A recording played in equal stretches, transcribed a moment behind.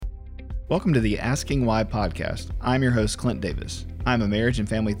Welcome to the Asking Why podcast. I'm your host, Clint Davis. I'm a marriage and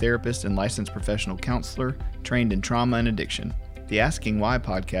family therapist and licensed professional counselor trained in trauma and addiction. The Asking Why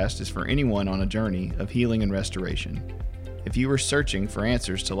podcast is for anyone on a journey of healing and restoration. If you are searching for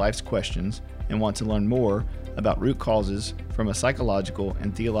answers to life's questions and want to learn more about root causes from a psychological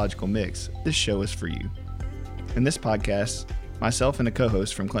and theological mix, this show is for you. In this podcast, myself and a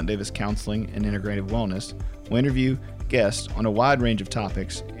co-host from Clint Davis Counseling and Integrative Wellness will interview guests on a wide range of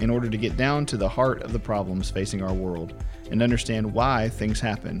topics in order to get down to the heart of the problems facing our world and understand why things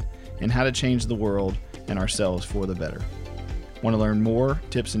happen and how to change the world and ourselves for the better. Want to learn more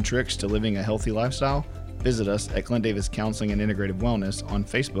tips and tricks to living a healthy lifestyle? Visit us at Clint Davis Counseling and Integrative Wellness on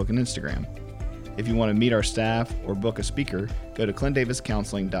Facebook and Instagram. If you want to meet our staff or book a speaker, go to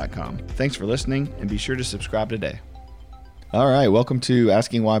clintdaviscounseling.com. Thanks for listening and be sure to subscribe today. All right, welcome to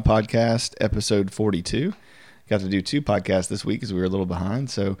Asking Why podcast, episode 42. Got to do two podcasts this week because we were a little behind.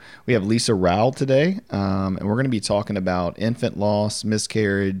 So we have Lisa Rowell today, and we're going to be talking about infant loss,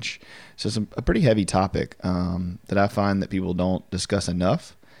 miscarriage. So a pretty heavy topic that I find that people don't discuss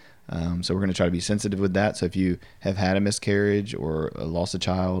enough. So we're going to try to be sensitive with that. So if you have had a miscarriage or lost a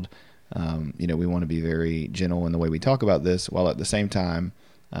child, we want to be very gentle in the way we talk about this, while at the same time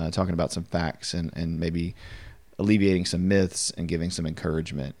talking about some facts and maybe alleviating some myths and giving some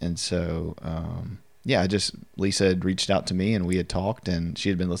encouragement. And so, Lisa had reached out to me and we had talked, and she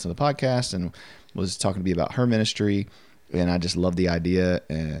had been listening to the podcast and was talking to me about her ministry. And I just love the idea.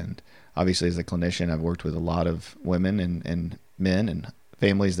 And obviously as a clinician, I've worked with a lot of women and men and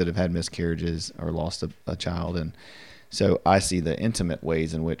families that have had miscarriages or lost a child. And so I see the intimate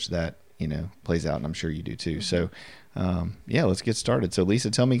ways in which that, plays out, and I'm sure you do too. So, let's get started. So Lisa,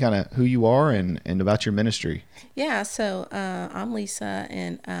 tell me kind of who you are and about your ministry. Yeah. So, I'm Lisa,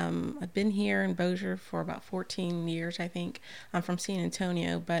 and, I've been here in Bossier for about 14 years, I think. I'm from San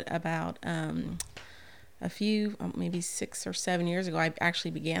Antonio, but about, a few, maybe 6 or 7 years ago, I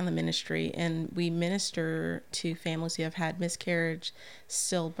actually began the ministry, and we minister to families who have had miscarriage,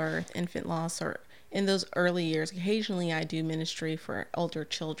 stillbirth, infant loss, or in those early years. Occasionally I do ministry for older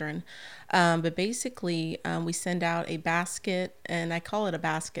children. But basically, we send out a basket, and I call it a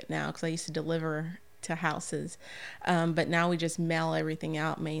basket now because I used to deliver to houses. But now we just mail everything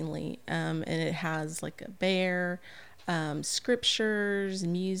out mainly. And it has like a bear, scriptures,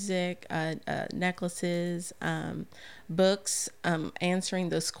 music, necklaces, books, answering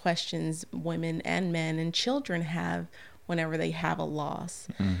those questions women and men and children have whenever they have a loss.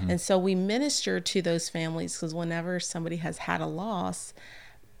 Mm-hmm. And so we minister to those families because whenever somebody has had a loss,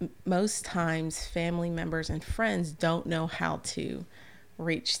 most times family members and friends don't know how to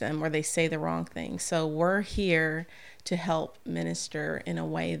reach them, or they say the wrong thing. So we're here to help minister in a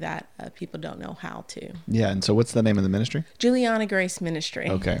way that people don't know how to. Yeah. And so what's the name of the ministry? Juliana Grace Ministry.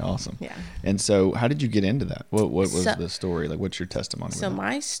 Okay, awesome. Yeah. And so how did you get into that? What was the story? Like, what's your testimony? So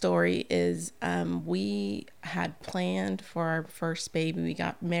my story is we had planned for our first baby. We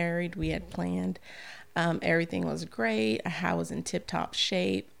got married. We had planned. Everything was great. I was in tip-top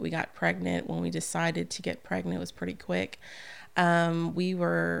shape. We got pregnant. When we decided to get pregnant, it was pretty quick. We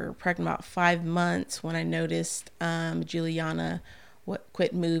were pregnant about 5 months when I noticed Juliana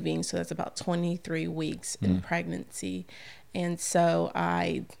quit moving. So that's about 23 weeks in pregnancy. And so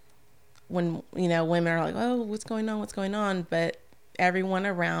when women are like, oh, what's going on? But everyone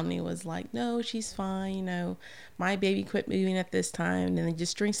around me was like, no, she's fine. My baby quit moving at this time. And then they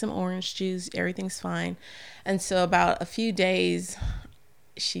just drink some orange juice. Everything's fine. And so about a few days,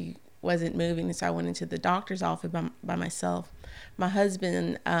 she wasn't moving. And so I went into the doctor's office by myself. My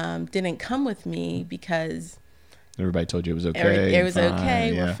husband didn't come with me because everybody told you it was okay. It was fine,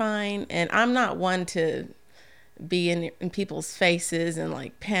 okay. Yeah. We're fine. And I'm not one to be in people's faces and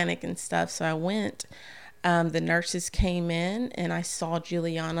like panic and stuff. So I went. The nurses came in and I saw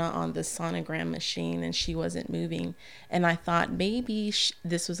Juliana on the sonogram machine and she wasn't moving. And I thought maybe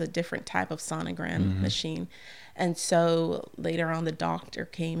this was a different type of sonogram machine. And so later on, the doctor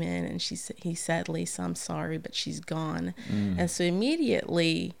came in and he said, Lisa, I'm sorry, but she's gone. And so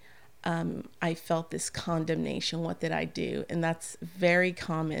immediately I felt this condemnation. What did I do? And that's very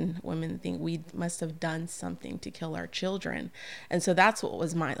common. Women think we must have done something to kill our children. And so that's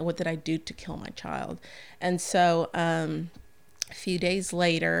what did I do to kill my child? And so a few days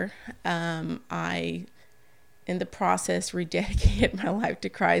later, I, in the process, rededicated my life to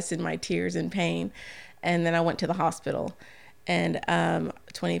Christ in my tears and pain. And then I went to the hospital, and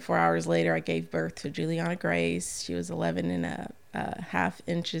 24 hours later, I gave birth to Juliana Grace. She was 11 and a half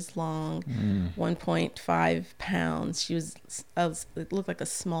inches long, 1.5 pounds. She was, it looked like a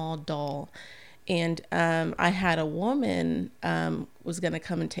small doll. And I had a woman was going to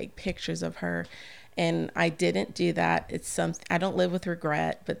come and take pictures of her, and I didn't do that. It's something I don't live with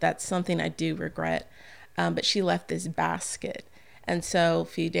regret, but that's something I do regret. But she left this basket. And so a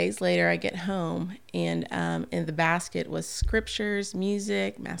few days later, I get home, and in the basket was scriptures,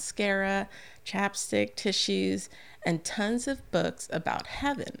 music, mascara, chapstick, tissues, and tons of books about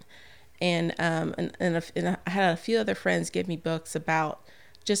heaven. And I had a few other friends give me books about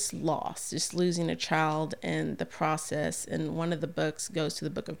just loss, just losing a child and the process. And one of the books goes to the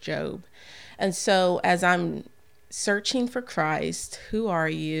book of Job. And so as I'm searching for Christ, who are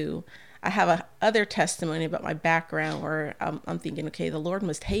you? I have a other testimony about my background where I'm thinking, okay, the Lord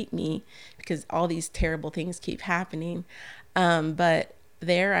must hate me because all these terrible things keep happening. But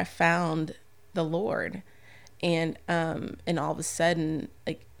there I found the Lord, and all of a sudden,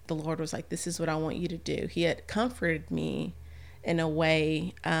 like, the Lord was like, this is what I want you to do. He had comforted me in a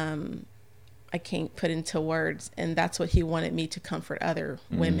way I can't put into words, and that's what he wanted me to comfort other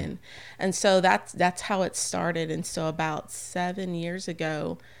women. And so that's how it started. And so about 7 years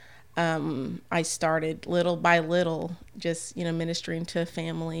ago, I started little by little, just, ministering to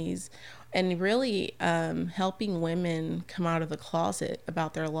families and really helping women come out of the closet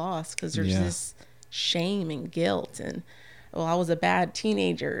about their loss, because there's this shame and guilt, and, well, I was a bad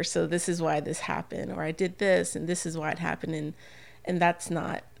teenager, so this is why this happened, or I did this and this is why it happened, and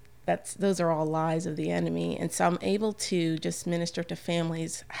those are all lies of the enemy. And so I'm able to just minister to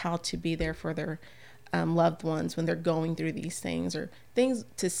families how to be there for their loved ones when they're going through these things, or things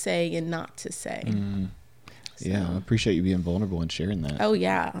to say and not to say. So, yeah, I appreciate you being vulnerable and sharing that. Oh,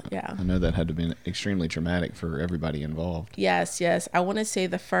 yeah. I know that had to be extremely traumatic for everybody involved. Yes. I want to say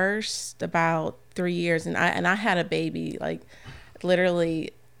the first about 3 years, and I had a baby, like,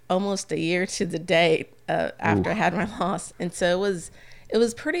 literally almost a year to the day after I had my loss. And so it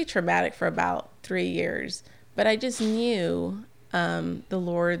was pretty traumatic for about 3 years. But I just knew the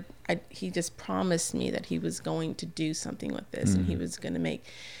Lord, he just promised me that he was going to do something with this, and he was going to make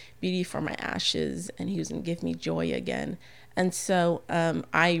beauty for my ashes, and he was going to give me joy again. And so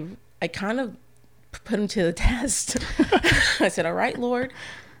I kind of put him to the test. I said, all right, Lord,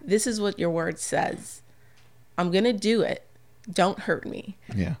 this is what your word says. I'm going to do it. Don't hurt me.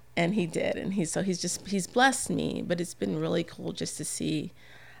 Yeah. And he did. And he's blessed me, but it's been really cool just to see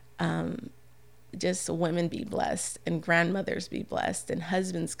just women be blessed, and grandmothers be blessed, and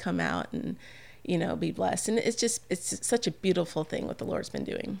husbands come out and, be blessed. And it's such a beautiful thing what the Lord's been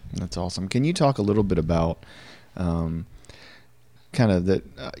doing. That's awesome. Can you talk a little bit about kind of that,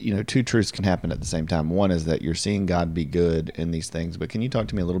 two truths can happen at the same time. One is that you're seeing God be good in these things, but can you talk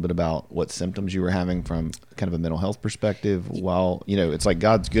to me a little bit about what symptoms you were having from kind of a mental health perspective while, it's like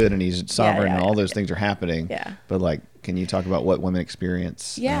God's good and he's sovereign and all those things are happening. Yeah. But like, can you talk about what women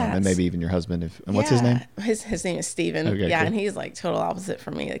experience? Yeah. And maybe even your husband. And what's his name? His name is Steven. Okay, cool. And he's like total opposite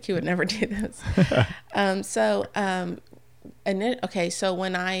from me. Like, he would never do this. So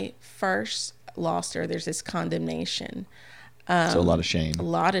when I first lost her, there's this condemnation. So a lot of shame. A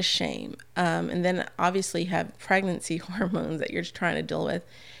lot of shame. And then obviously you have pregnancy hormones that you're trying to deal with.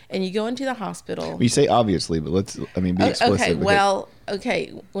 And you go into the hospital. You say obviously, but be explicit.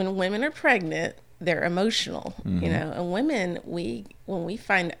 Okay. When women are pregnant, they're emotional, and women, when we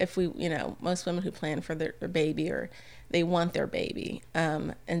find, if we, most women who plan for their baby, or they want their baby.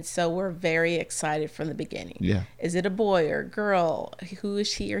 And so we're very excited from the beginning. Yeah. Is it a boy or a girl? Who is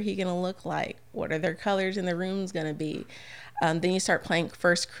she or he going to look like? What are their colors in the rooms going to be? Then you start playing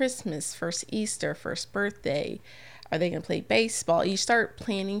first Christmas, first Easter, first birthday. Are they going to play baseball? You start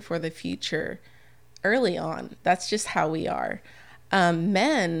planning for the future early on. That's just how we are.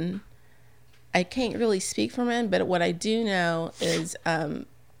 Men, I can't really speak for men, but what I do know is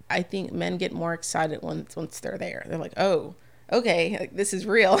I think men get more excited once they're there. They're like, oh, okay, like, this is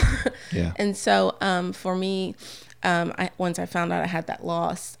real. Yeah. And so for me, once I found out I had that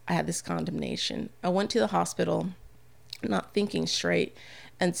loss, I had this condemnation. I went to the hospital, not thinking straight.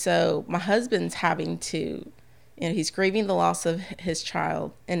 And so my husband's having to, he's grieving the loss of his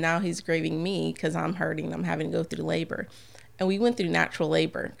child, and now he's grieving me because I'm hurting. I'm having to go through labor. And we went through natural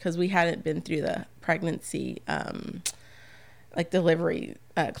labor because we hadn't been through the pregnancy, delivery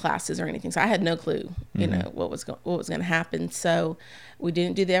classes or anything. So I had no clue, what was going to happen. So we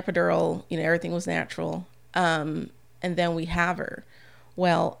didn't do the epidural. Everything was natural. And then we have her.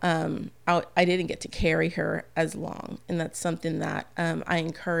 Well, I didn't get to carry her as long, and that's something that I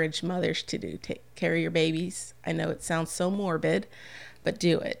encourage mothers to do. Carry your babies. I know it sounds so morbid, but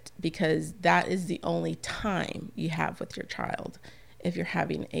do it, because that is the only time you have with your child. If you're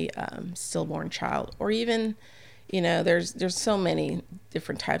having a stillborn child, or even there's so many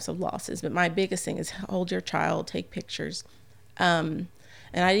different types of losses, but my biggest thing is hold your child, take pictures. And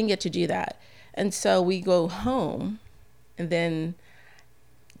I didn't get to do that. And so we go home, and then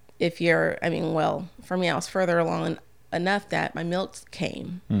for me, I was further along enough that my milk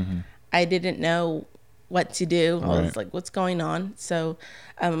came. Mm-hmm. I didn't know what to do. I was like, what's going on? So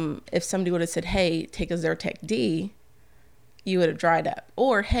if somebody would have said, hey, take a Zyrtec D, you would have dried up.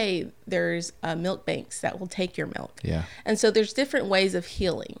 Or, hey, there's milk banks that will take your milk. Yeah. And so there's different ways of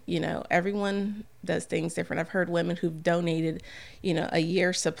healing. Everyone does things different. I've heard women who've donated, a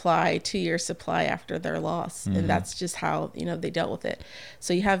year supply, 2 year supply after their loss. Mm-hmm. And that's just how, they dealt with it.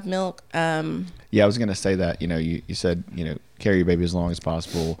 So you have milk. Yeah, I was going to say that, you said, carry your baby as long as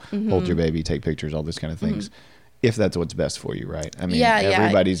possible, mm-hmm. hold your baby, take pictures, all those kind of things. Mm-hmm. If that's what's best for you, right? I mean,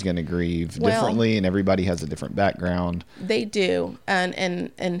 everybody's going to grieve differently, and everybody has a different background. They do.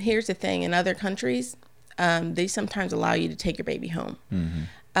 And here's the thing. In other countries, they sometimes allow you to take your baby home.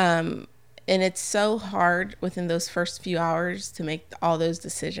 Mm-hmm. And it's so hard within those first few hours to make all those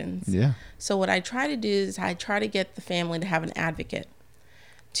decisions. Yeah. So what I try to do is I try to get the family to have an advocate,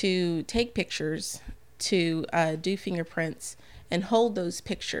 to take pictures, to do fingerprints, and hold those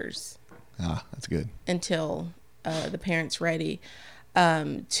pictures. Ah, that's good. Until the parent's ready.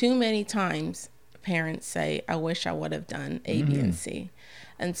 Too many times parents say, I wish I would have done A, B, and C.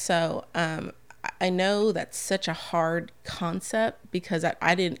 And so I know that's such a hard concept because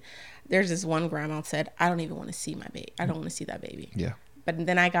I didn't. There's this one grandma said, I don't even want to see my baby. I don't want to see that baby. Yeah. But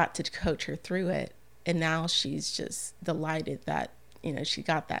then I got to coach her through it. And now she's just delighted that, she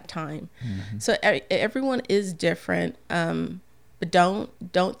got that time. Mm-hmm. So everyone is different. But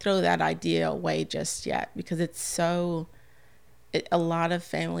don't throw that idea away just yet, because it's a lot of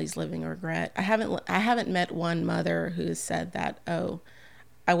families living regret. I haven't met one mother who has said that, oh,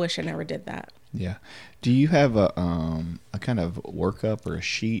 I wish I never did that. Yeah. Do you have a kind of workup or a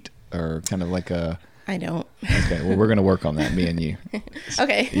sheet or kind of like a... I don't. Okay. Well, we're going to work on that, me and you.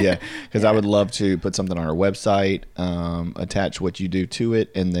 Okay. Yeah. Because I would love to put something on our website, attach what you do to it,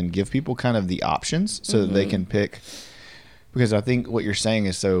 and then give people kind of the options so mm-hmm. that they can pick. Because I think what you're saying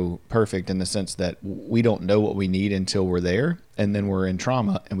is so perfect in the sense that we don't know what we need until we're there, and then we're in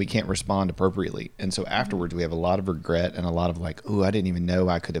trauma and we can't respond appropriately. And so afterwards we have a lot of regret and a lot of like, oh, I didn't even know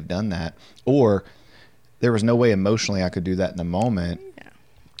I could have done that. Or there was no way emotionally I could do that in the moment. Yeah.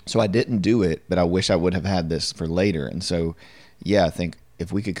 So I didn't do it, but I wish I would have had this for later. And so, yeah, I think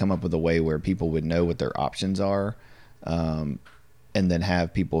if we could come up with a way where people would know what their options are, and then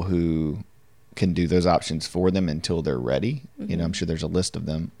have people who can do those options for them until they're ready. Mm-hmm. I'm sure there's a list of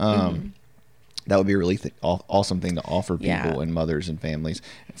them. That would be a really awesome thing to offer people and mothers and families,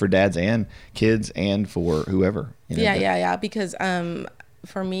 for dads and kids, and for whoever. Because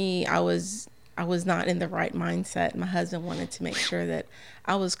for me, I was not in the right mindset. My husband wanted to make sure that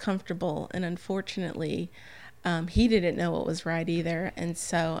I was comfortable, and unfortunately, he didn't know what was right either. And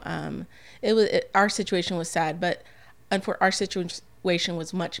so our situation was sad, but our situation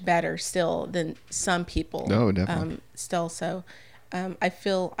was much better still than some people. No, definitely. Still, so I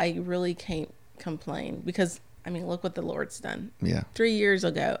feel I really can't complain, because look what the Lord's done. Yeah. 3 years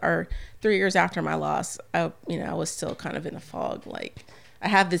ago, or 3 years after my loss, I was still kind of in a fog. Like, I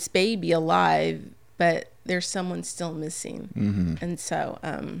have this baby alive, but there's someone still missing. Mm-hmm. And so,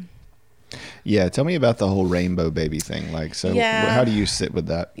 yeah, tell me about the whole rainbow baby thing. Like, so how do you sit with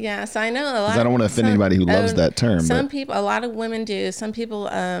that? Yeah, so I know a lot. Because I don't want to offend anybody who loves that term. Some people, a lot of women do. Some people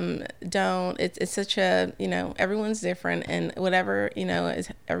don't. It's such a, everyone's different, and whatever, is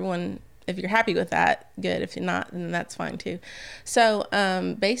everyone. If you're happy with that, good. If you're not, then that's fine too. So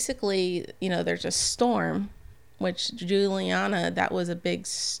basically, there's a storm, which Juliana, that was a big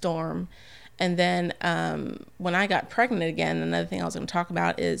storm. And then when I got pregnant again, another thing I was going to talk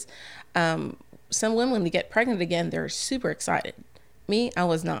about is some women, when they get pregnant again, they're super excited. Me, I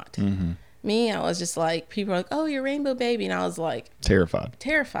was not. Mm-hmm. Me, I was just like, people are like, oh, you're rainbow baby. And I was like... Terrified.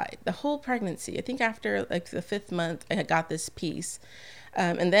 The whole pregnancy. I think after like the 5th month, I got this piece.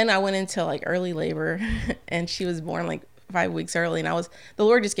 And then I went into like early labor and she was born like 5 weeks early. And the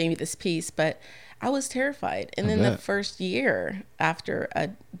Lord just gave me this piece, but I was terrified. And then the first year after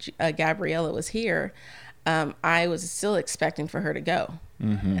Gabriella was here, I was still expecting for her to go.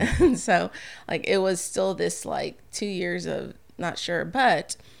 Mm-hmm. And so like, it was still this like 2 years of not sure,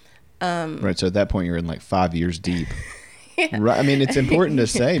 but, right. So at that point you're in like 5 years deep. Right. I mean, it's important to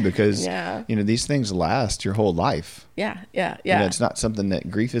say because, Yeah. these things last your whole life. Yeah. Yeah. It's not something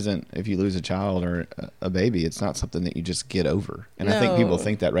that grief isn't, if you lose a child or a baby, it's not something that you just get over. And I think people No.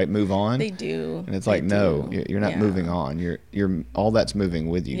 think that, right? Move on. They do. And it's They like, no, do. you're not Yeah. moving on. You're all that's moving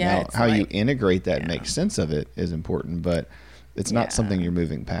with you. Yeah, Now, it's how you like- integrate that and yeah. make sense of it is important, but it's not Yeah. something you're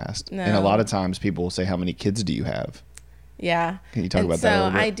moving past. And a No. lot of times people will say, how many kids do you have? Yeah. Can you talk And about that a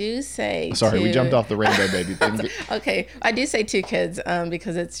little bit? So I do say. Sorry, we to- jumped off the rainbow baby thing. Okay, I do say 2 kids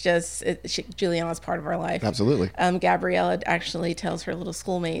because it's just Juliana's part of our life. Absolutely. Gabriella actually tells her little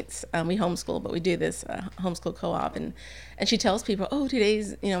schoolmates. We homeschool, but we do this homeschool co-op, and she tells people, "Oh,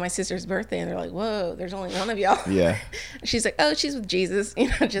 today's my sister's birthday," and they're like, "Whoa, there's only one of y'all." Yeah. She's like, "Oh, she's with Jesus,"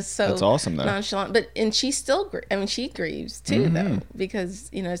 just so That's awesome, though. nonchalant. And she still, she grieves too, though,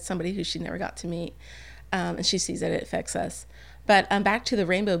 because it's somebody who she never got to meet, and she sees that it affects us. But back to the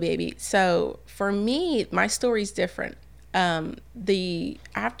rainbow baby. So for me, my story's different.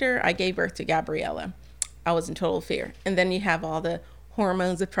 After I gave birth to Gabriella, I was in total fear, and then you have all the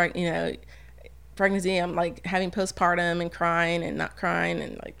hormones of pregnancy. I'm like having postpartum and crying and not crying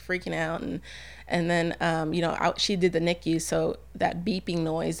and like freaking out, and then she did the NICU, so that beeping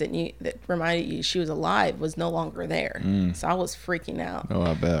noise that reminded you she was alive was no longer there. So I was freaking out. Oh,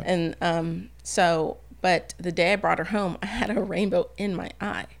 I bet. And but the day I brought her home, I had a rainbow in my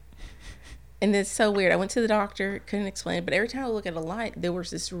eye. And it's so weird. I went to the doctor, couldn't explain it, but every time I look at a light, there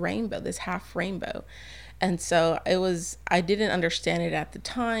was this rainbow, this half rainbow. And so I didn't understand it at the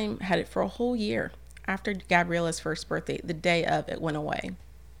time, had it for a whole year. After Gabriella's first birthday, the day of, it went away.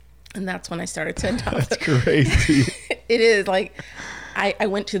 And that's when I started to adopt. That's crazy. It is like, I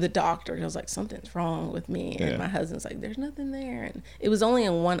went to the doctor and I was like, something's wrong with me. And Yeah. my husband's like, there's nothing there. And it was only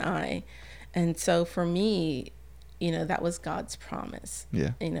in one eye. And so for me, that was God's promise.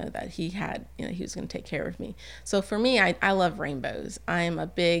 Yeah. That he had, he was going to take care of me. So for me, I love rainbows. I am a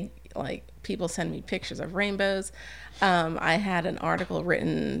big, people send me pictures of rainbows. I had an article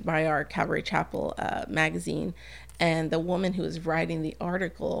written by our Calvary Chapel magazine, and the woman who was writing the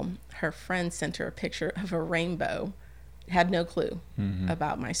article, her friend sent her a picture of a rainbow, had no clue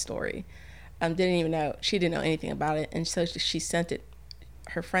about my story. Didn't even know, she didn't know anything about it. And so she sent it,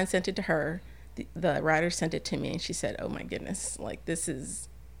 her friend sent it to her. The writer sent it to me, and she said, "Oh my goodness, this is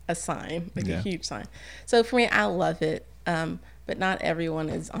a sign, Yeah. a huge sign." So for me, I love it, but not everyone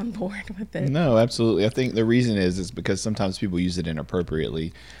is on board with it. No, absolutely. I think the reason is because sometimes people use it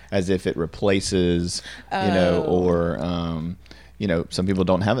inappropriately, as if it replaces, or some people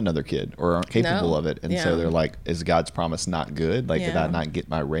don't have another kid or aren't capable No. of it, and Yeah. so they're like, "Is God's promise not good? Did I Yeah. not get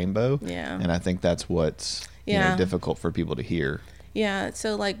my rainbow?" Yeah. And I think that's what's Yeah. difficult for people to hear. Yeah,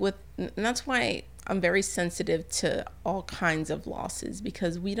 so and that's why I'm very sensitive to all kinds of losses,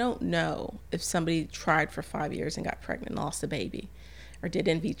 because we don't know if somebody tried for 5 years and got pregnant and lost a baby, or did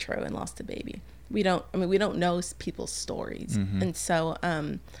in vitro and lost a baby. We don't know people's stories. And so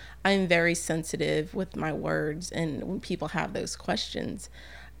I'm very sensitive with my words, and when people have those questions,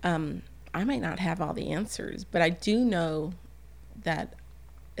 I might not have all the answers, but I do know that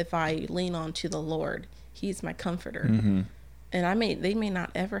if I lean on to the Lord, He's my comforter. And they may not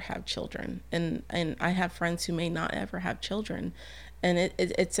ever have children, and I have friends who may not ever have children, and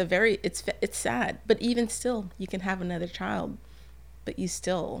it's sad. But even still, you can have another child, but you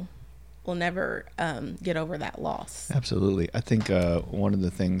still will never get over that loss. Absolutely. I think one of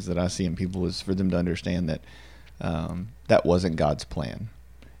the things that I see in people is for them to understand that that wasn't God's plan.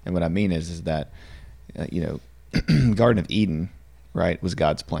 And what I mean is that, Garden of Eden, right, was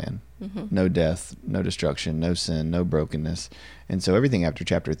God's plan. No death, no destruction, no sin, no brokenness. And so everything after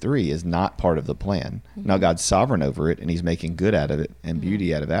chapter 3 is not part of the plan. Now God's sovereign over it, and he's making good out of it and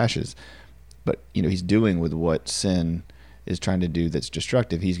beauty out of ashes. But, he's doing with what sin is trying to do that's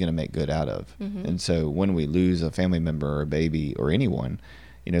destructive, he's going to make good out of. And so when we lose a family member or a baby or anyone,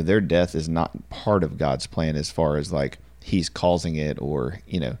 their death is not part of God's plan as far as he's causing it or,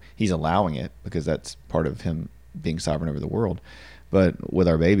 he's allowing it, because that's part of him being sovereign over the world. But with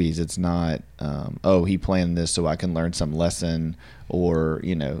our babies, it's not, he planned this so I can learn some lesson, or,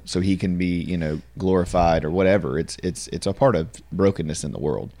 so he can be, glorified or whatever. It's a part of brokenness in the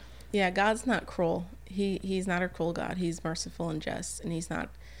world. Yeah, God's not cruel. He's not a cruel God. He's merciful and just, and he's not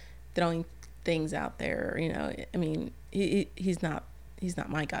throwing things out there. He's not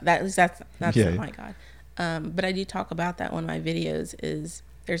my God. That's not my God. But I do talk about that. One of my videos is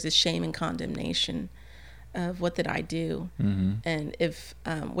there's this shame and condemnation of what did I do, and if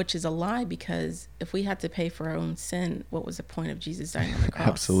which is a lie, because if we had to pay for our own sin, what was the point of Jesus dying on the cross?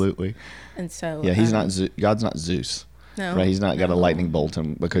 Absolutely. And so yeah, he's not God's not Zeus. No. Right? He's not got a No. lightning bolt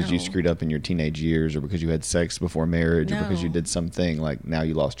him because you No. screwed up in your teenage years or because you had sex before marriage or because you No. did something like now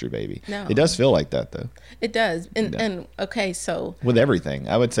you lost your baby. No. It does feel like that though. It does. And, Yeah. and okay, so, With everything.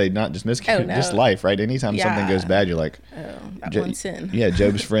 I would say not just miscarriage, no. just life, right? Anytime something goes Yeah. bad, you're like, that Jo- one sin. yeah,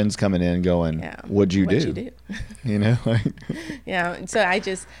 Job's friends coming in going, Yeah. what'd you What'd do? you do? You know, like, Yeah. So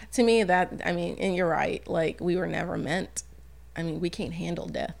to me, and you're right. Like, we were never meant, we can't handle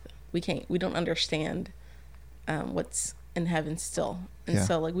death. We don't understand what's in heaven still. And Yeah.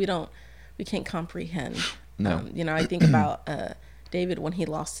 so, like, we can't comprehend. No. I think about David when he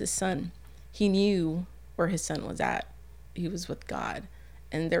lost his son. He knew where his son was at. He was with God.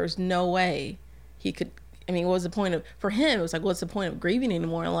 And there was no way he could, what was the point for him, it was like, what's the point of grieving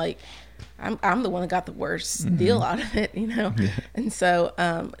anymore? Like, I'm the one that got the worst deal out of it, Yeah. And so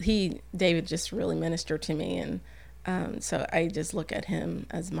David just really ministered to me. And so I just look at him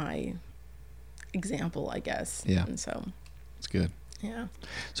as my example, I guess. Yeah. And so, it's good. yeah.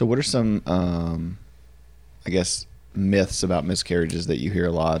 So what are some, I guess, myths about miscarriages that you hear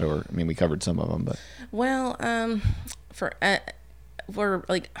a lot, or, we covered some of them, but. Well, for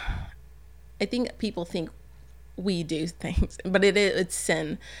like, I think people think we do things, but it's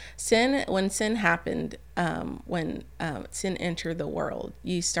sin. When sin happened, when sin entered the world,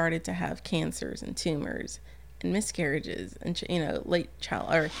 you started to have cancers and tumors and miscarriages and, late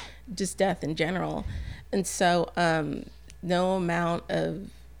child or just death in general. And so, no amount of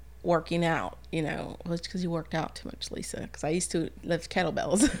working out, well, it's because you worked out too much, Lisa, because I used to lift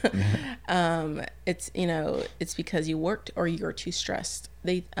kettlebells. It's because you worked or you're too stressed.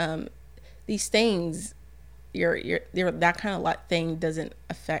 These things, you're that kind of thing doesn't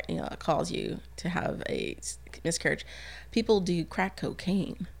affect, cause you to have a miscarriage. People do crack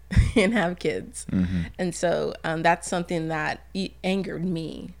cocaine and have kids. Mm-hmm. And so that's something that angered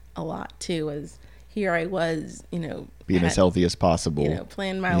me a lot too, as here I was, being as healthy as possible.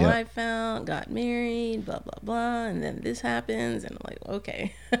 Planned my life out, got married, blah, blah, blah. And then this happens. And I'm like,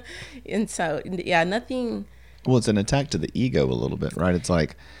 okay. And so, yeah, nothing. Well, it's an attack to the ego a little bit, right? It's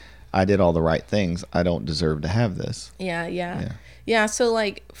like, I did all the right things. I don't deserve to have this. Yeah. So,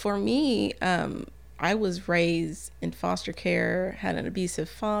 like, for me, I was raised in foster care, had an abusive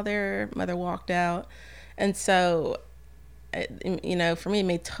father, mother walked out. And so, for me, it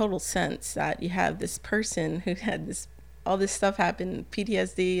made total sense that you have this person who had all this stuff happen,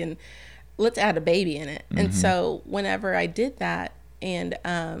 PTSD, and let's add a baby in it. Mm-hmm. And so whenever I did that and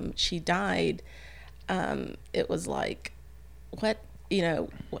she died, it was like, what,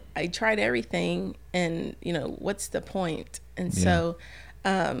 I tried everything and, what's the point? And so,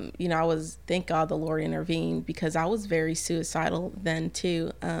 thank God the Lord intervened, because I was very suicidal then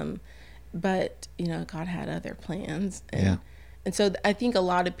too. But, God had other plans. And so I think a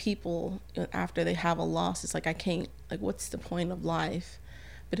lot of people, after they have a loss, it's like, what's the point of life?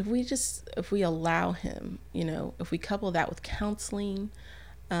 But if we allow him, if we couple that with counseling,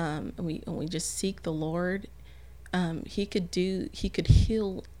 and we just seek the Lord, he could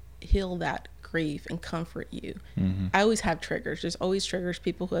heal that grief and comfort you. Mm-hmm. I always have triggers. There's always triggers.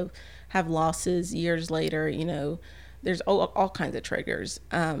 People who have losses years later, there's all kinds of triggers.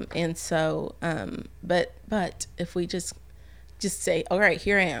 And so, but if we just say, all right,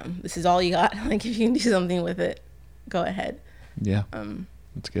 here I am. This is all you got. Like, if you can do something with it, go ahead. Yeah.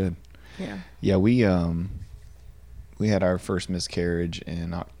 That's good. Yeah. Yeah. We had our first miscarriage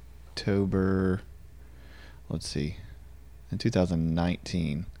in October, in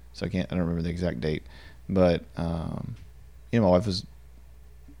 2019. So I don't remember the exact date, but, my wife was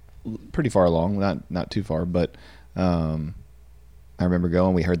pretty far along, not too far, but, I remember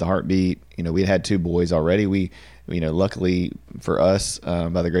going, we heard the heartbeat, we had 2 boys already. We, luckily for us,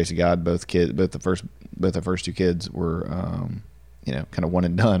 by the grace of God, both the first 2 kids were, kind of one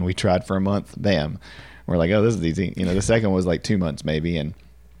and done. We tried for a month, bam. We're like, oh, this is easy. The second was like 2 months maybe. And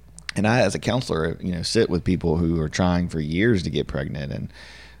I, as a counselor, sit with people who are trying for years to get pregnant and,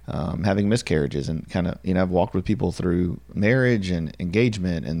 having miscarriages, and kind of, I've walked with people through marriage and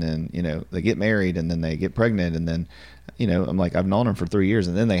engagement, and then, they get married and then they get pregnant, and then, I'm like, I've known them for 3 years,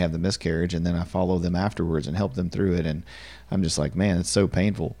 and then they have the miscarriage, and then I follow them afterwards and help them through it. And I'm just like, man, it's so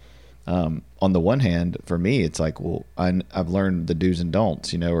painful. On the one hand, for me, it's like, well, I've learned the do's and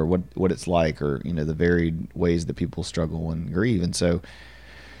don'ts, or what it's like, or, the varied ways that people struggle and grieve. And so,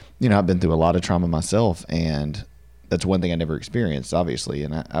 I've been through a lot of trauma myself, and that's one thing I never experienced, obviously.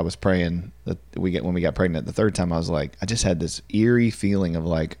 And I was praying that when we got pregnant the 3rd time, I was like, I just had this eerie feeling of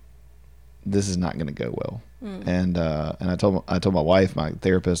like, this is not going to go well. And I told my wife, my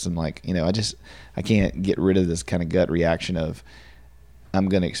therapist, and like, I can't get rid of this kind of gut reaction of, I'm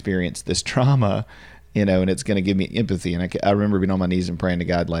going to experience this trauma you know, and it's going to give me empathy. And I remember being on my knees and praying to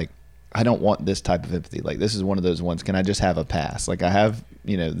God, like, I don't want this type of empathy. Like, this is one of those ones. Can I just have a pass? Like, I have,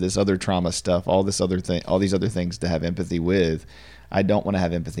 you know, this other trauma stuff, all these other things to have empathy with. I don't want to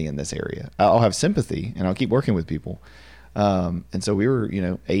have empathy in this area. I'll have sympathy and I'll keep working with people. And so we were, you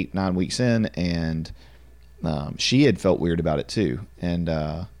know, 8-9 weeks in, and she had felt weird about it too. And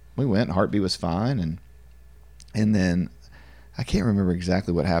we went, heartbeat was fine. And then I can't remember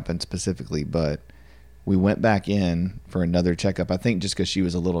exactly what happened specifically, but we went back in for another checkup, I think just because she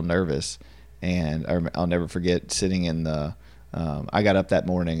was a little nervous. And I'll never forget sitting in the, I got up that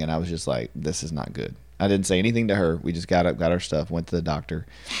morning and I was just like, this is not good. I didn't say anything to her. We just got up, got our stuff, went to the doctor.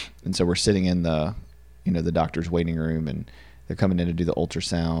 And so we're sitting in the, you know, the doctor's waiting room, and they're coming in to do the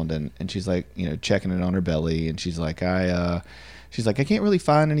ultrasound, and she's like, you know, checking it on her belly. And she's like, I can't really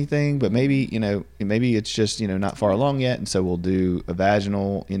find anything, but maybe, you know, maybe it's just, you know, not far along yet. And so we'll do a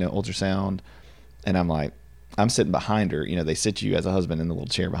vaginal, you know, ultrasound. And I'm like, I'm sitting behind her, you know, they sit you as a husband in the little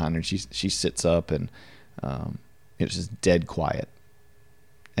chair behind her, and she sits up, and it's just dead quiet.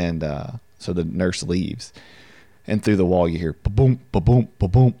 And so the nurse leaves, and through the wall you hear ba-boom, ba-boom,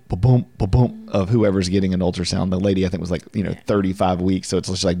 ba-boom, ba-boom, ba-boom of whoever's getting an ultrasound. The lady, I think, was like, you know, 35 weeks. So it's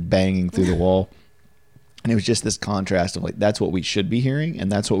just like banging through the wall. And it was just this contrast of like, that's what we should be hearing,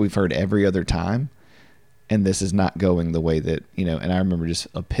 and that's what we've heard every other time. And this is not going the way that, you know, and I remember just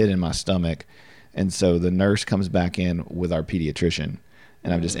a pit in my stomach. And so the nurse comes back in with our pediatrician,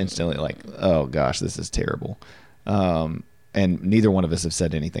 and I'm just instantly like, oh gosh, this is terrible. And neither one of us have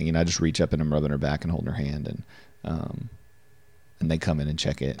said anything. You know, I just reach up and I'm rubbing her back and holding her hand, and they come in and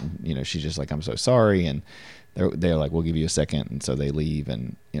check it. And, you know, she's just like, I'm so sorry. And they're like, we'll give you a second. And so they leave.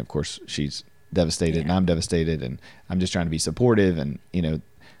 And, you know, of course she's devastated, and I'm devastated, and I'm just trying to be supportive. And, you know,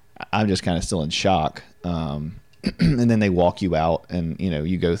 I'm just kind of still in shock. And then they walk you out, and, you know,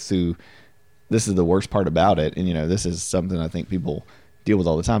 you go through, this is the worst part about it. And, you know, this is something I think people deal with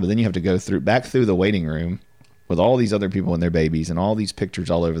all the time, but then you have to go back through the waiting room with all these other people and their babies and all these pictures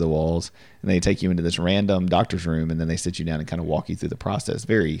all over the walls. And they take you into this random doctor's room, and then they sit you down and kind of walk you through the process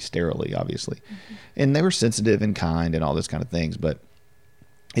very sterilely, obviously. Mm-hmm. And they were sensitive and kind and all those kind of things, but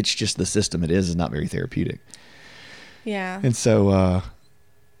it's just the system it is not very therapeutic. Yeah. And so,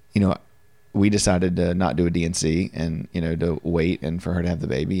 you know, we decided to not do a D&C, and, you know, to wait and for her to have the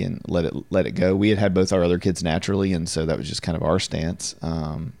baby and let it go. We had both our other kids naturally, and so that was just kind of our stance.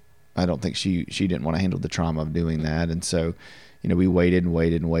 I don't think she didn't want to handle the trauma of doing that. And so, you know, we waited,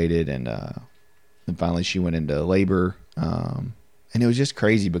 and finally she went into labor. And it was just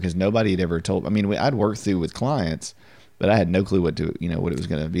crazy because nobody had ever told, I mean, I'd worked through with clients, but I had no clue what it was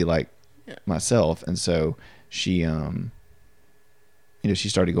going to be like myself. And so she, you know, she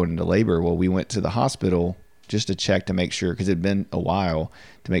started going into labor. Well, we went to the hospital just to check to make sure, because it had been a while,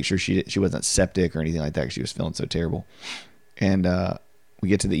 to make sure she wasn't septic or anything like that, because she was feeling so terrible. And, we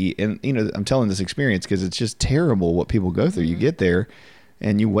get to and, you know, I'm telling this experience because it's just terrible what people go through. Mm-hmm. You get there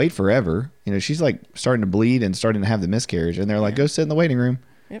and you wait forever. You know, she's like starting to bleed and starting to have the miscarriage, and they're like, go sit in the waiting room.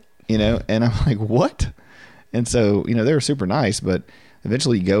 Yep. You know, and I'm like, what? And so, you know, they were super nice, but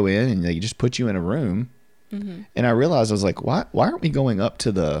eventually you go in and they just put you in a room. Mm-hmm. And I realized, I was like, why aren't we going up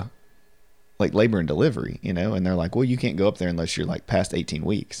to the like labor and delivery, you know? And they're like, well, you can't go up there unless you're like past 18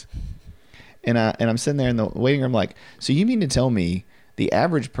 weeks. And I'm sitting there in the waiting room like, so you mean to tell me the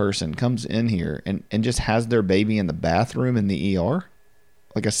average person comes in here and just has their baby in the bathroom in the ER,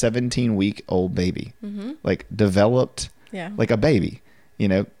 like a 17-week-old baby, mm-hmm. like developed like a baby, you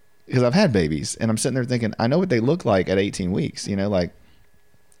know, because I've had babies, and I'm sitting there thinking, I know what they look like at 18 weeks, you know, like,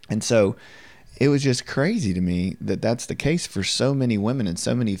 and so it was just crazy to me that that's the case for so many women and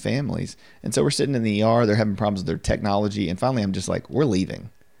so many families. And so we're sitting in the ER, they're having problems with their technology, and finally I'm just like, we're leaving.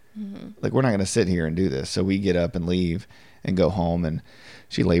 Mm-hmm. Like, we're not going to sit here and do this. So we get up and leave and go home, and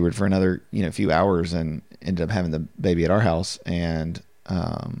she labored for another, you know, few hours and ended up having the baby at our house. And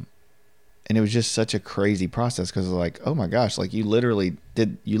it was just such a crazy process, because like, oh my gosh, like you labor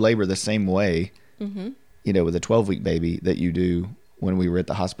the same way, mm-hmm. you know, with a 12-week baby that you do when we were at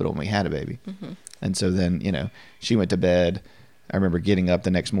the hospital when we had a baby. Mm-hmm. And so then, you know, she went to bed. I remember getting up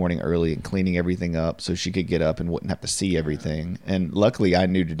the next morning early and cleaning everything up so she could get up and wouldn't have to see everything. And luckily I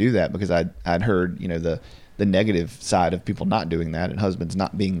knew to do that, because I'd heard, you know, the negative side of people not doing that, and husbands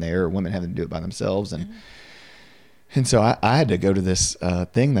not being there, or women having to do it by themselves. And, mm-hmm. and so I had to go to this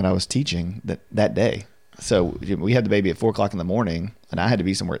thing that I was teaching that day. So we had the baby at 4:00 in the morning, and I had to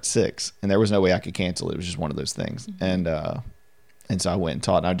be somewhere at 6, and there was no way I could cancel it. It was just one of those things. Mm-hmm. And so I went and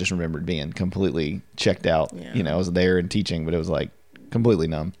taught, and I just remembered being completely checked out. Yeah. You know, I was there and teaching, but it was like completely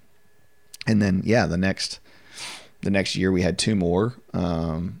numb. And then, the next the next year we had 2 more.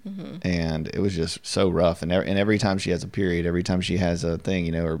 And it was just so rough. And every time she has a period, every time she has a thing,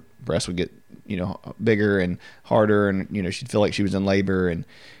 you know, her breasts would get, you know, bigger and harder, and, you know, she'd feel like she was in labor, and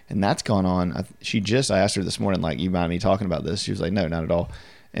that's gone on. I asked her this morning, like, you mind me talking about this? She was like, no, not at all.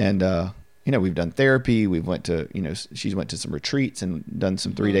 And, you know, we've done therapy. We've went to, you know, she's went to some retreats and done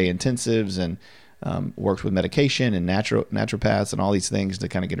some 3-day intensives, and worked with medication and naturopaths and all these things to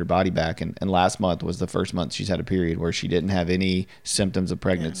kind of get her body back. And last month was the first month she's had a period where she didn't have any symptoms of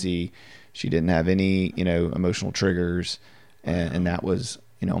pregnancy. Yeah. She didn't have any, you know, emotional triggers. And that was,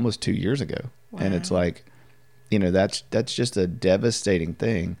 you know, almost 2 years ago. Wow. And it's like, you know, that's just a devastating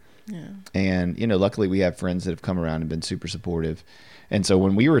thing. Yeah. And, you know, luckily we have friends that have come around and been super supportive. And so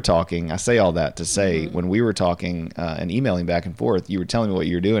when we were talking, I say all that to say, when we were talking and emailing back and forth, you were telling me what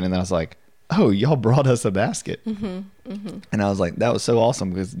you were doing. And then I was like, oh, y'all brought us a basket. And I was like, that was so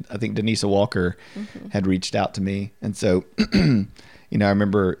awesome, because I think Denisa Walker had reached out to me. And so, you know, I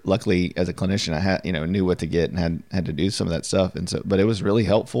remember, luckily as a clinician, I had, you know, knew what to get and had to do some of that stuff. And so, but it was really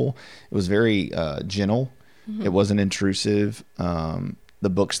helpful. It was very gentle. It wasn't intrusive. The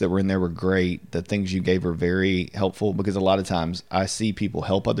books that were in there were great. The things you gave were very helpful, because a lot of times I see people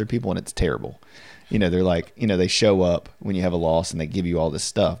help other people and it's terrible. You know, they're like, you know, they show up when you have a loss and they give you all this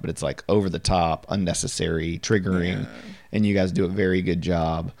stuff, but it's like over the top, unnecessary, triggering. And you guys do a very good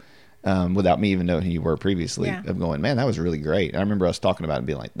job without me even knowing who you were previously, of going, man, that was really great. And I remember us talking about it and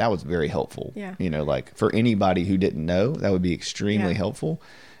being like, that was very helpful. Yeah. You know, like for anybody who didn't know, that would be extremely helpful.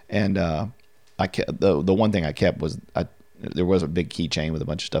 And I kept, the one thing I kept was, there was a big keychain with a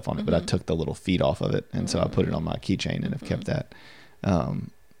bunch of stuff on it, but I took the little feet off of it. And so I put it on my keychain and have kept that.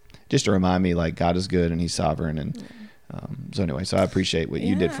 Just to remind me, like, God is good and he's sovereign. And so anyway, so I appreciate what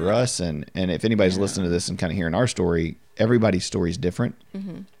you did for us. And if anybody's listening to this and kind of hearing our story, everybody's story is different.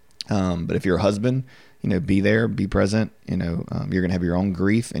 But if you're a husband, you know, be there, be present. You know, you're going to have your own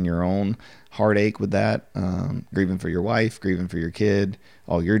grief and your own heartache with that. Grieving for your wife, grieving for your kid,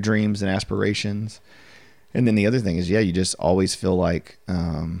 all your dreams and aspirations. And then the other thing is, you just always feel like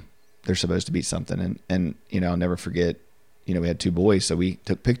they're supposed to be something. And you know, I'll never forget, you know, we had 2 boys, so we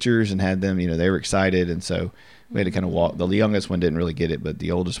took pictures and had them, you know, they were excited. And so we had to kind of walk. The youngest one didn't really get it, but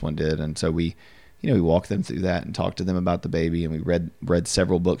the oldest one did. And so we, you know, we walked them through that and talked to them about the baby. And we read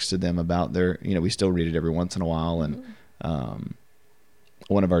several books to them about their, you know, we still read it every once in a while. And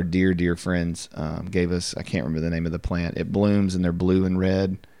one of our dear friends gave us, I can't remember the name of the plant. It blooms and they're blue and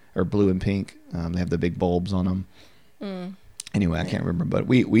red, or blue and pink. They have the big bulbs on them. Anyway, I can't remember, but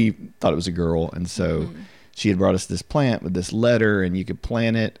we thought it was a girl. And so she had brought us this plant with this letter, and you could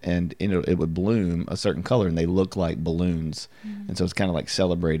plant it and it would bloom a certain color, and they look like balloons. And so it's kind of like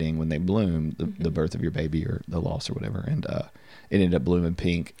celebrating when they bloom the birth of your baby or the loss or whatever. And it ended up blooming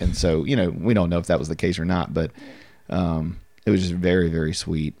pink. And so, you know, we don't know if that was the case or not, but it was just very, very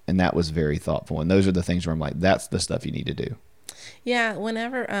sweet. And that was very thoughtful. And those are the things where I'm like, that's the stuff you need to do. Yeah,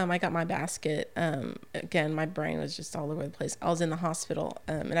 whenever I got my basket, again, my brain was just all over the place. I was in the hospital,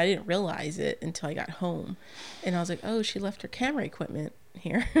 and I didn't realize it until I got home. And I was like, oh, she left her camera equipment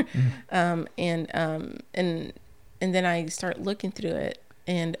here. And then I start looking through it,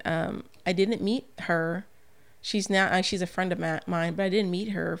 and I didn't meet her. She's a friend of mine, but I didn't meet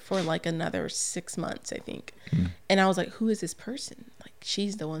her for like another 6 months, I think. And I was like, who is this person? Like,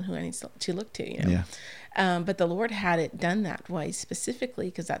 she's the one who I need to look to, you know? Yeah. But the Lord had it done that way specifically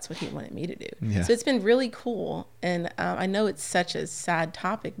because that's what he wanted me to do. Yeah. So it's been really cool. And I know it's such a sad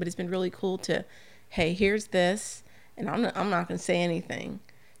topic, but it's been really cool to, hey, here's this. And I'm not going to say anything,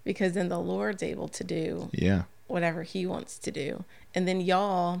 because then the Lord's able to do whatever he wants to do. And then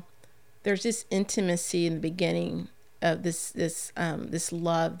y'all, there's this intimacy in the beginning of this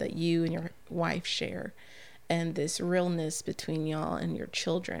love that you and your wife share, and this realness between y'all and your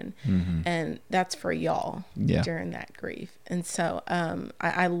children. And that's for y'all during that grief. And so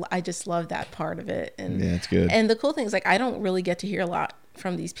I just love that part of it. And it's good. And the cool thing is, like, I don't really get to hear a lot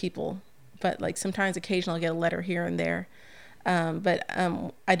from these people, but like sometimes occasionally I'll get a letter here and there. But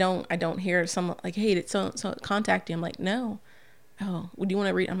I don't hear someone like, hey, did so contact you? I'm like, no. Oh, do you want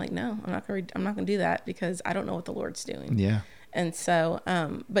to read? I'm like, no, I'm not going to do that, because I don't know what the Lord's doing. Yeah. And so,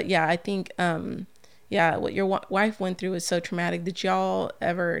 but yeah, I think, what your wife went through is so traumatic. Did y'all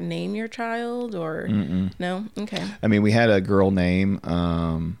ever name your child or no? Okay. I mean, we had a girl name,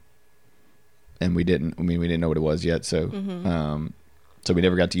 and we didn't know what it was yet. So, so we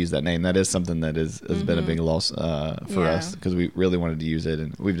never got to use that name. That is something that has been a big loss for us, because we really wanted to use it,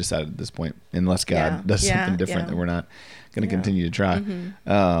 and we've decided at this point, unless God does something different, that we're not going to continue to try.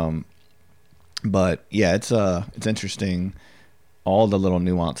 But yeah, it's interesting, all the little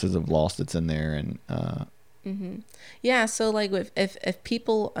nuances of loss that's in there, and Yeah. So like if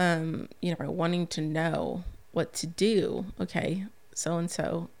people, are wanting to know what to do, okay,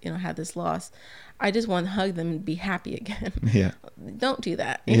 so, had this loss, I just want to hug them and be happy again. Yeah. Don't do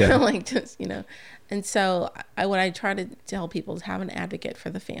that. Yeah. Like just, and so what I try to tell people is have an advocate for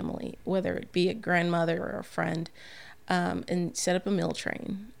the family, whether it be a grandmother or a friend, and set up a meal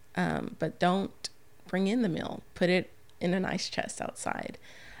train. But don't bring in the meal, put it in an ice chest outside.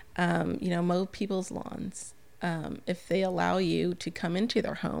 Mow people's lawns. If they allow you to come into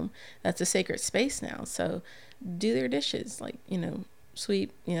their home, that's a sacred space now. So do their dishes, like,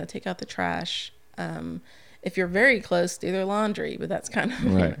 sweep, take out the trash. If you're very close, do their laundry, but that's kind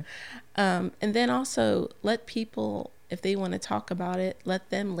of, right. And then also let people, if they want to talk about it,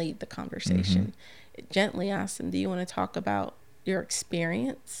 let them lead the conversation. Gently ask them, do you want to talk about your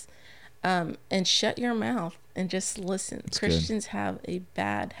experience? And shut your mouth and just listen. That's Christians good. Have a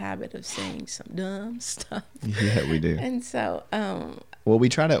bad habit of saying some dumb stuff. Yeah, we do. And so, well, we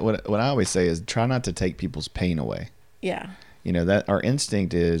try to, what I always say is try not to take people's pain away. Yeah. That our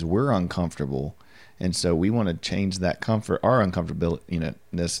instinct is we're uncomfortable. And so we want to change that our uncomfortability,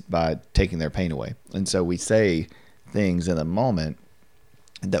 by taking their pain away. And so we say things in the moment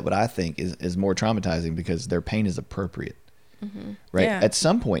that what I think is more traumatizing because their pain is appropriate. Right. Yeah. At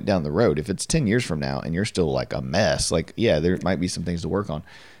some point down the road, if it's 10 years from now and you're still like a mess, like, yeah, there might be some things to work on.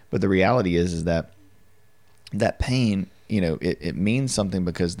 But the reality is that pain, it means something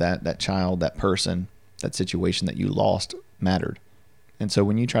because that child, that person, that situation that you lost mattered. And so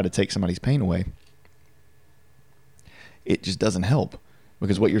when you try to take somebody's pain away, it just doesn't help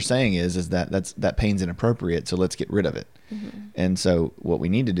because what you're saying is that pain's inappropriate. So let's get rid of it. And so what we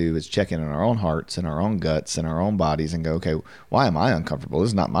need to do is check in on our own hearts and our own guts and our own bodies and go, okay, why am I uncomfortable? This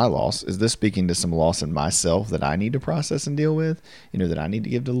is not my loss. Is this speaking to some loss in myself that I need to process and deal with, that I need to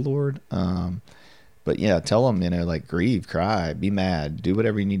give to the Lord? But yeah, tell them, like grieve, cry, be mad, do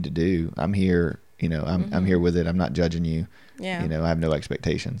whatever you need to do. I'm here, I'm here with it. I'm not judging you. Yeah. I have no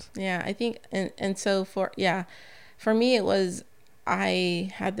expectations. Yeah. I think, and so for me, it was,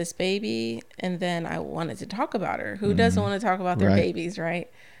 I had this baby and then I wanted to talk about her. Who doesn't want to talk about their babies, right?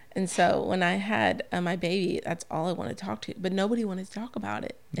 And so when I had my baby, that's all I wanted to talk to, but nobody wanted to talk about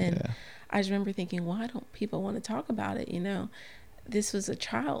it. And I just remember thinking, why don't people want to talk about it? This was a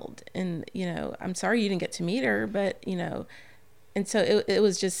child and, I'm sorry you didn't get to meet her, but, and so it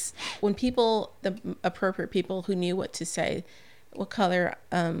was just when people, the appropriate people who knew what to say, what color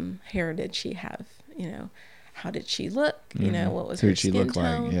hair did she have, how did she look? What was her skin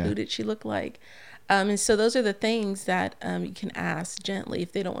tone? Like? Yeah. Who did she look like? And so those are the things that you can ask gently.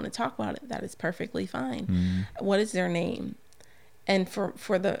 If they don't want to talk about it, that is perfectly fine. What is their name? And for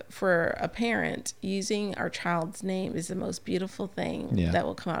a parent, using our child's name is the most beautiful thing that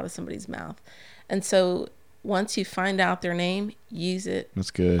will come out of somebody's mouth. And so once you find out their name, use it.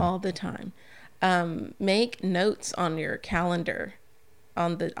 That's good. All the time. Make notes on your calendar.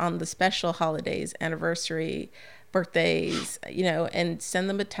 On the special holidays, anniversary, birthdays, and send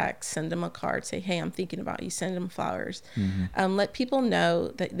them a text, send them a card, say, hey, I'm thinking about you, send them flowers. Let people know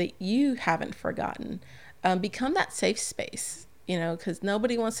that you haven't forgotten. Become that safe space, because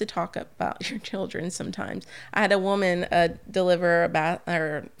nobody wants to talk about your children sometimes. I had a woman deliver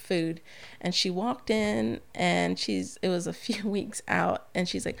food, and she walked in, and it was a few weeks out, and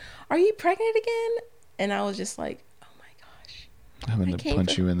she's like, are you pregnant again? And I was just like, I'm going to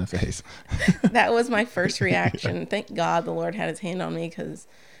punch you in the face. That was my first reaction. Thank God the Lord had his hand on me because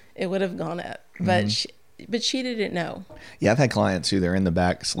it would have gone up. But she didn't know. Yeah, I've had clients who they're in the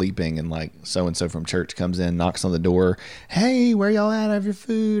back sleeping and like so-and-so from church comes in, knocks on the door. Hey, where y'all at? I have your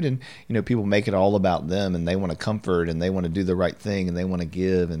food. And, people make it all about them and they want to comfort and they want to do the right thing and they want to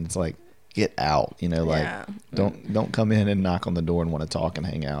give. And it's like, get out, don't come in and knock on the door and want to talk and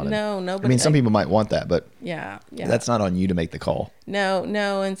hang out. Nobody. I mean, some people might want that, but yeah, that's not on you to make the call. No.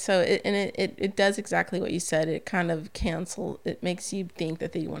 And so it does exactly what you said. It kind of it makes you think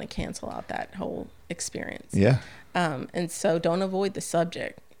that they want to cancel out that whole experience. Yeah. And so don't avoid the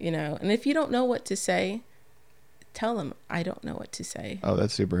subject, and if you don't know what to say, tell them, I don't know what to say. Oh,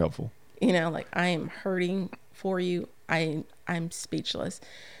 that's super helpful. Like I am hurting for you. I'm speechless.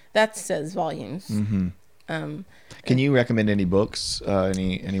 That says volumes. Can you recommend any books,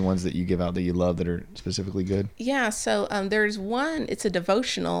 any ones that you give out that you love that are specifically good? Yeah. So there's one, it's a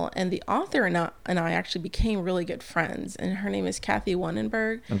devotional, and the author and I actually became really good friends. And her name is Kathy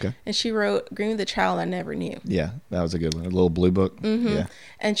Wannenberg. Okay. And she wrote Grieving the Child I Never Knew. Yeah, that was a good one. A little blue book. Yeah.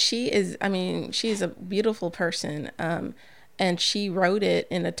 And she's a beautiful person. And she wrote it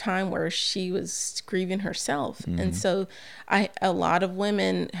in a time where she was grieving herself. And so a lot of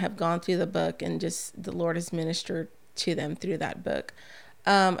women have gone through the book, and just the Lord has ministered to them through that book.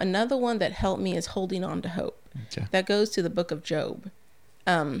 Another one that helped me is Holding On to Hope. Okay. That goes to the book of Job.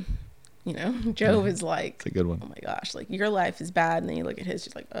 Job is like, it's a good one. Oh my gosh, like your life is bad. And then you look at his,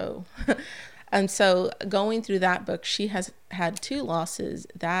 she's like, oh. And so going through that book, she has had 2 losses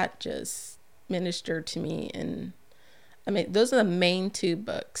that just ministered to me. And I mean, those are the main 2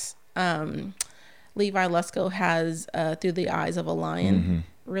 books. Levi Lusko has Through the Eyes of a Lion,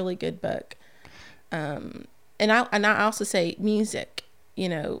 really good book. And I also say music,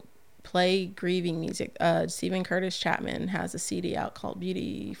 play grieving music. Stephen Curtis Chapman has a CD out called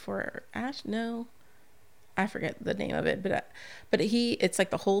Beauty for Ash. No, I forget the name of it, but it's like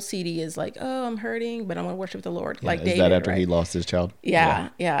the whole CD is like, oh, I'm hurting, but I'm gonna worship the Lord. Yeah, like is David, that after right? he lost his child? Yeah.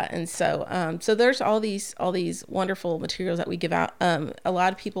 And so there's all these wonderful materials that we give out. A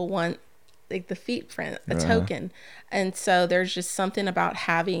lot of people want like the feet print, a token, and so there's just something about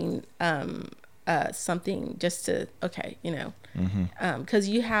having something just to because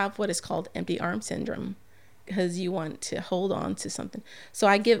you have what is called empty arm syndrome, because you want to hold on to something. So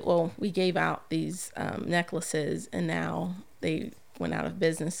we gave out these necklaces, and now they went out of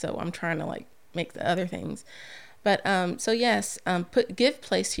business, so I'm trying to like make the other things. But give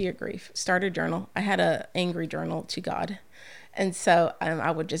place to your grief. Start a journal. I had a angry journal to God, and so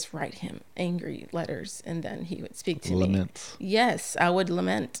I would just write him angry letters, and then he would speak to Laments. me. Yes, I would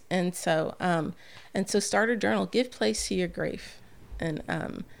lament. And so start a journal. Give place to your grief, and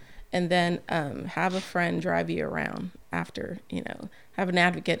then have a friend drive you around after. Have an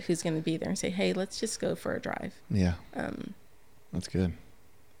advocate who's going to be there and say, "Hey, let's just go for a drive." Yeah. That's good.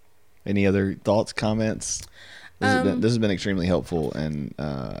 Any other thoughts, comments? This has been extremely helpful, and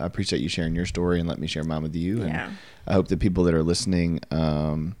I appreciate you sharing your story and letting me share mine with you. And I hope that people that are listening,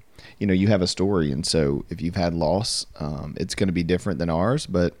 you have a story, and so if you've had loss, it's going to be different than ours,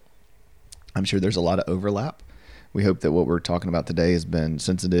 but I'm sure there's a lot of overlap. We hope that what we're talking about today has been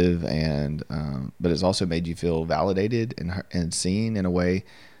sensitive, and but it's also made you feel validated and seen in a way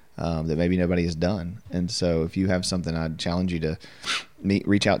that maybe nobody has done. And so if you have something, I'd challenge you to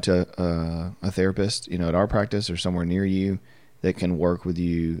reach out to a therapist, at our practice or somewhere near you that can work with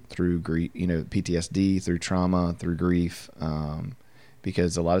you through grief, PTSD, through trauma, through grief,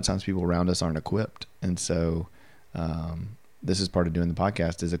 because a lot of times people around us aren't equipped. And so this is part of doing the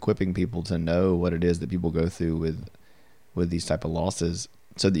podcast, is equipping people to know what it is that people go through with these type of losses,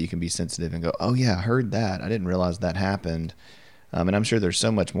 so that you can be sensitive and go, oh yeah, I heard that. I didn't realize that happened. And I'm sure there's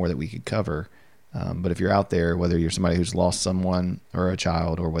so much more that we could cover. But if you're out there, whether you're somebody who's lost someone or a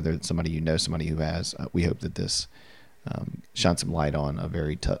child, or whether it's somebody somebody who has, we hope that this shines some light on a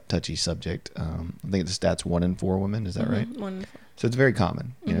very touchy subject. I think the stat's 1 in 4 women. Is that right? 1 in 4. So it's very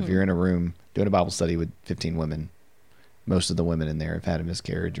common. If you're in a room doing a Bible study with 15 women, most of the women in there have had a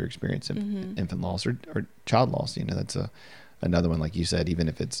miscarriage or experienced infant loss or child loss. That's another one, like you said, even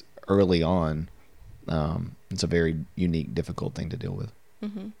if it's early on, it's a very unique, difficult thing to deal with.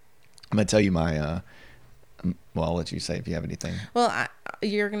 I'm going to tell you my, I'll let you say if you have anything. Well,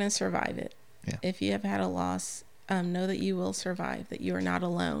 you're going to survive it. Yeah. If you have had a loss, know that you will survive, that you are not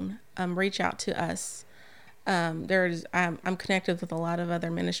alone. Reach out to us. I'm connected with a lot of other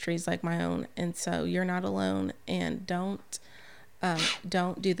ministries like my own. And so you're not alone, and don't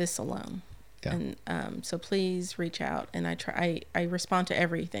do this alone. Yeah. And so please reach out. And I respond to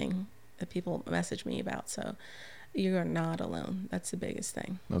everything that people message me about. So you are not alone. That's the biggest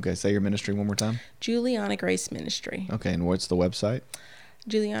thing. Okay. Say your ministry one more time. Juliana Grace Ministry. Okay. And what's the website?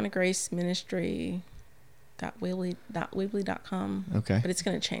 Juliana Grace Ministry. Weebly.com. Okay. But it's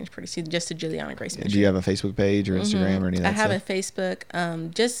going to change pretty soon, just to Juliana Grace Ministry. Do you have a Facebook page or Instagram or any of that I have stuff? a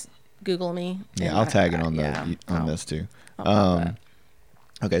Facebook. Just Google me. Yeah, I'll tag it on this too.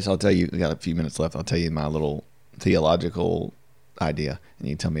 Okay, so I'll tell you, we got a few minutes left. I'll tell you my little theological idea, and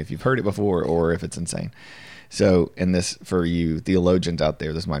you tell me if you've heard it before or if it's insane. So, and this, for you theologians out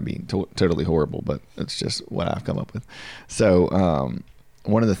there, this might be totally horrible, but it's just what I've come up with. So,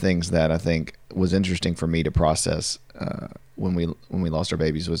 one of the things that I think was interesting for me to process when we lost our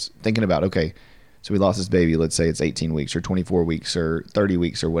babies was thinking about, okay, so we lost this baby, let's say it's 18 weeks or 24 weeks or 30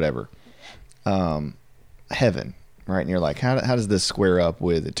 weeks or whatever. Heaven, right? And you're like, how does this square up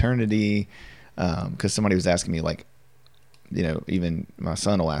with eternity? Because somebody was asking me, like, even my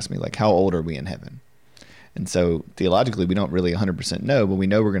son will ask me, like, how old are we in heaven? And so theologically, we don't really 100% know, but we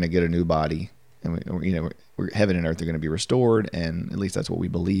know we're going to get a new body, and heaven and earth are going to be restored, and at least that's what we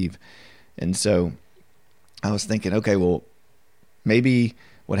believe. And so I was thinking, okay, well, maybe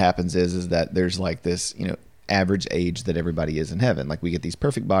what happens is that there's like this, average age that everybody is in heaven. Like we get these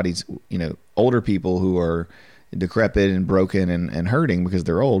perfect bodies, older people who are decrepit and broken and hurting because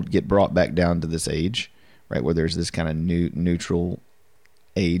they're old get brought back down to this age, right, where there's this kind of neutral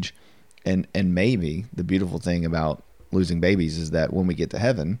age. And maybe the beautiful thing about losing babies is that when we get to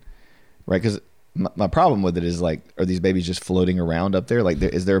heaven, right, because my problem with it is like, are these babies just floating around up there? Like,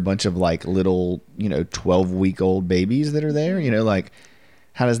 is there a bunch of like little 12-week-old babies that are there? Like,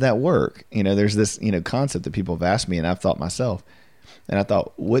 how does that work? There's this concept that people have asked me, and I've thought myself, and I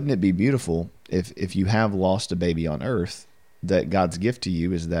thought, wouldn't it be beautiful if you have lost a baby on earth, that God's gift to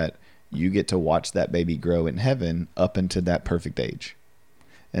you is that you get to watch that baby grow in heaven up into that perfect age.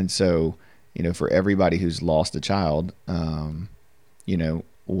 And so, for everybody who's lost a child,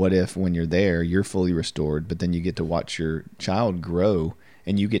 what if when you're there, you're fully restored, but then you get to watch your child grow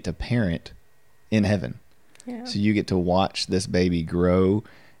and you get to parent in heaven. Yeah. So you get to watch this baby grow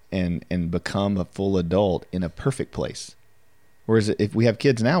and become a full adult in a perfect place. Whereas if we have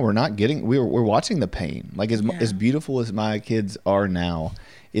kids now, we're watching the pain. Like as beautiful as my kids are now,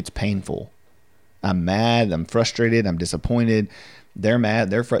 it's painful. I'm mad, I'm frustrated, I'm disappointed. They're mad,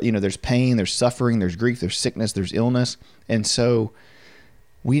 there's pain, there's suffering, there's grief, there's sickness, there's illness. And so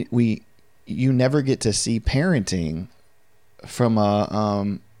you never get to see parenting from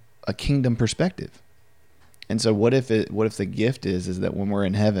a kingdom perspective. And so what if the gift is that when we're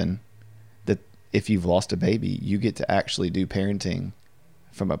in heaven, that if you've lost a baby, you get to actually do parenting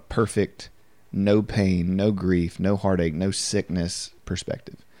from a perfect, no pain, no grief, no heartache, no sickness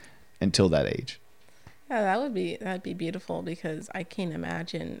perspective until that age. Yeah, that'd be beautiful, because I can't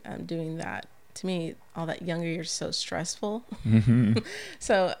imagine doing that. To me, all that younger years is so stressful. Mm-hmm.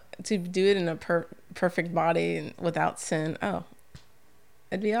 So to do it in a perfect body and without sin,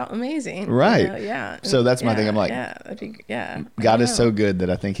 it'd be amazing. Right. Yeah. So that's my thing. I'm like, God is so good that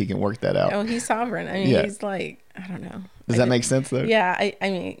I think he can work that out. Oh, he's sovereign. I mean, he's like, I don't know. Does that make sense though? Yeah. I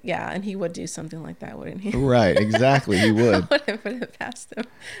mean, yeah. And he would do something like that, wouldn't he? Right. Exactly. He would. I wouldn't put it past him.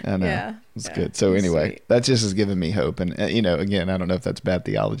 I know. Yeah. It's good. So anyway, that just has given me hope. And, again, I don't know if that's bad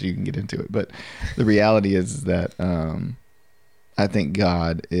theology. You can get into it. But the reality is that I think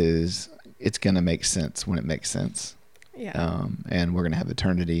God it's going to make sense when it makes sense. Yeah. And we're going to have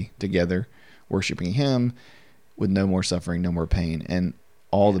eternity together, worshiping him with no more suffering, no more pain. And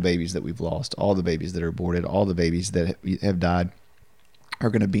all the babies that we've lost, all the babies that are aborted, all the babies that have died are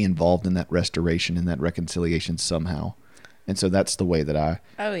going to be involved in that restoration and that reconciliation somehow. And so that's the way that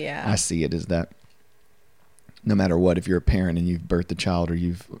I see it, is that no matter what, if you're a parent and you've birthed a child or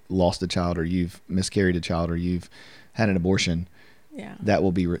you've lost a child or you've miscarried a child or you've had an abortion, that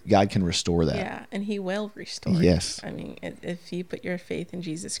will be, God can restore that. Yeah, and he will restore. Yes. I mean, if you put your faith in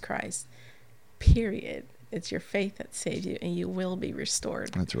Jesus Christ, period, it's your faith that saves you, and you will be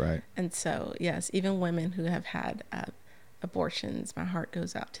restored. That's right. And so, yes, even women who have had abortions, my heart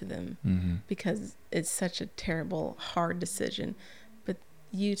goes out to them, because it's such a terrible, hard decision. But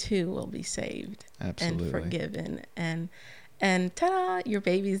you too will be saved. Absolutely. And forgiven, and ta-da, your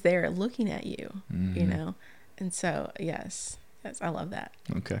baby's there looking at you. And so, yes, I love that.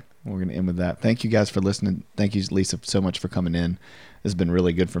 Okay, we're going to end with that. Thank you guys for listening. Thank you, Lisa, so much for coming in. It's been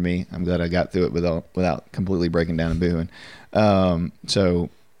really good for me. I'm glad I got through it without completely breaking down and booing. So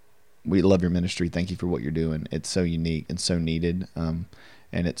we love your ministry. Thank you for what you're doing. It's so unique and so needed, and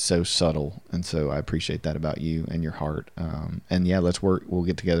it's so subtle. And so I appreciate that about you and your heart. And let's work. We'll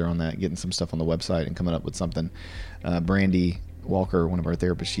get together on that, getting some stuff on the website and coming up with something. Brandy Walker, one of our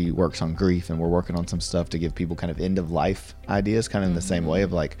therapists, she works on grief, and we're working on some stuff to give people kind of end of life ideas, kind of in the same way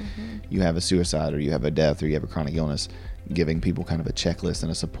of like, you have a suicide or you have a death or you have a chronic illness, giving people kind of a checklist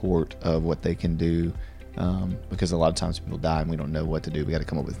and a support of what they can do, because a lot of times people die and we don't know what to do. We got to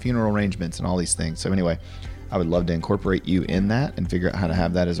come up with funeral arrangements and all these things. So anyway, I would love to incorporate you in that and figure out how to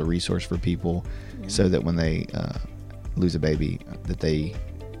have that as a resource for people, so that when they lose a baby, that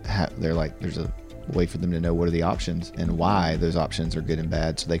they're like, there's a way for them to know what are the options and why those options are good and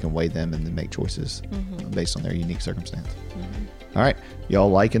bad, so they can weigh them and then make choices based on their unique circumstance. All right, y'all,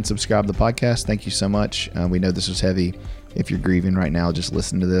 like and subscribe to the podcast. Thank you so much. We know this was heavy. If you're grieving right now, just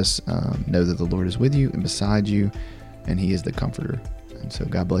listen to this. Know that the Lord is with you and beside you, and he is the comforter. And so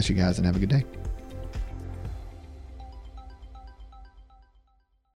God bless you guys, and have a good day.